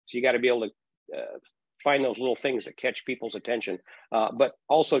So you got to be able to find those little things that catch people's attention, but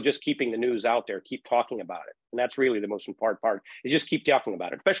also just keeping the news out there, keep talking about it. And that's really the most important part, is just keep talking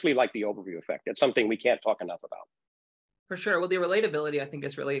about it, especially like the overview effect. It's something we can't talk enough about. For sure. Well, the relatability, I think,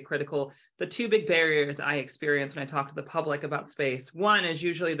 is really critical. The two big barriers I experience when I talk to the public about space, one is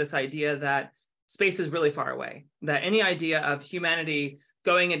usually this idea that space is really far away, that any idea of humanity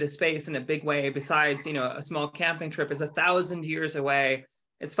going into space in a big way, besides, a small camping trip, is 1,000 years away.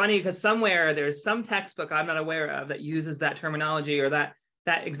 It's funny because somewhere there's some textbook I'm not aware of that uses that terminology or that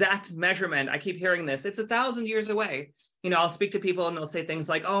exact measurement. I keep hearing this. It's 1,000 years away. I'll speak to people and they'll say things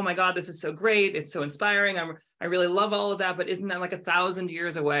like, "Oh my God, this is so great. It's so inspiring. I really love all of that, but isn't that like 1,000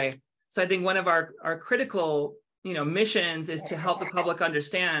 years away?" So I think one of our critical, missions is to help the public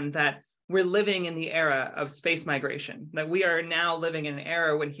understand that we're living in the era of space migration, that we are now living in an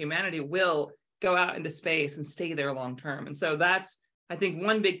era when humanity will go out into space and stay there long term. And so that's, I think,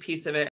 one big piece of it.